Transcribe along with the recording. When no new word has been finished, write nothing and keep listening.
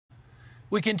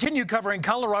We continue covering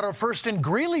Colorado First in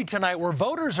Greeley tonight, where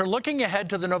voters are looking ahead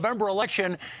to the November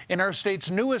election in our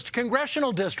state's newest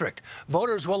congressional district.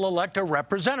 Voters will elect a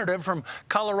representative from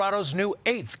Colorado's new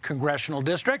 8th congressional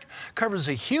district. Covers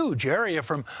a huge area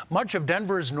from much of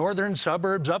Denver's northern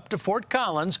suburbs up to Fort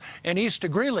Collins and east to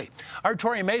Greeley. Our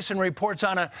Tori Mason reports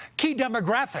on a key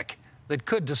demographic that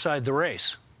could decide the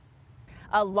race.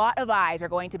 A lot of eyes are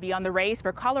going to be on the race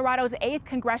for Colorado's 8th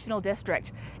congressional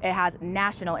district. It has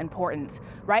national importance.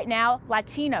 Right now,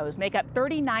 Latinos make up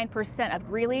 39% of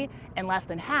Greeley, and less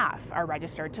than half are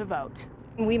registered to vote.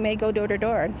 We may go door to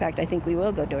door. In fact, I think we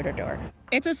will go door to door.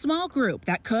 It's a small group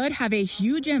that could have a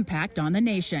huge impact on the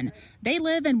nation. They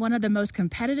live in one of the most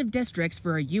competitive districts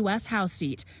for a U.S. House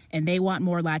seat, and they want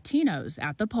more Latinos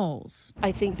at the polls.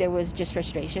 I think there was just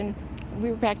frustration.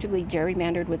 We were practically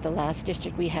gerrymandered with the last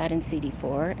district we had in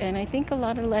CD4, and I think a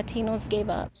lot of Latinos gave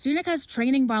up. Sunica's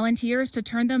training volunteers to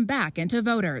turn them back into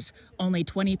voters. Only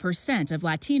 20% of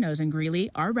Latinos in Greeley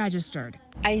are registered.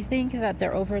 I think that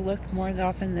they're overlooked more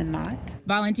often than not.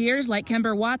 Volunteers like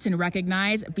Kimber Watson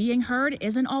recognize being heard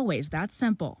isn't always that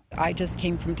simple. I just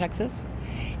came from Texas,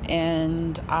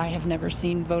 and I have never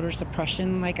seen voter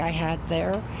suppression like I had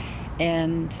there,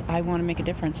 and I want to make a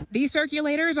difference. These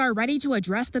circulators are ready to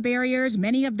address the barriers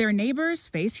many of their neighbors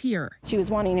face here. She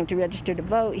was wanting him to register to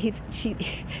vote. He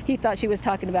thought she was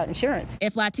talking about insurance.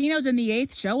 If Latinos in the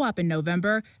 8th show up in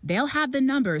November, they'll have the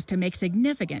numbers to make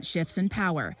significant shifts in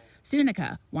power.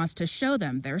 Sunica wants to show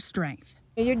them their strength.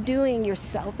 You're doing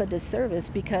yourself a disservice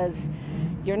because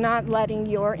you're not letting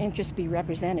your interests be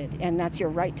represented, and that's your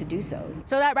right to do so.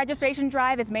 So that registration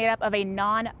drive is made up of a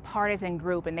nonpartisan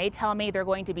group, and they tell me they're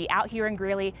going to be out here in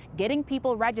Greeley getting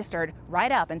people registered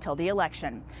right up until the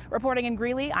election. Reporting in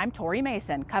Greeley, I'm Tori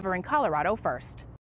Mason, covering Colorado First.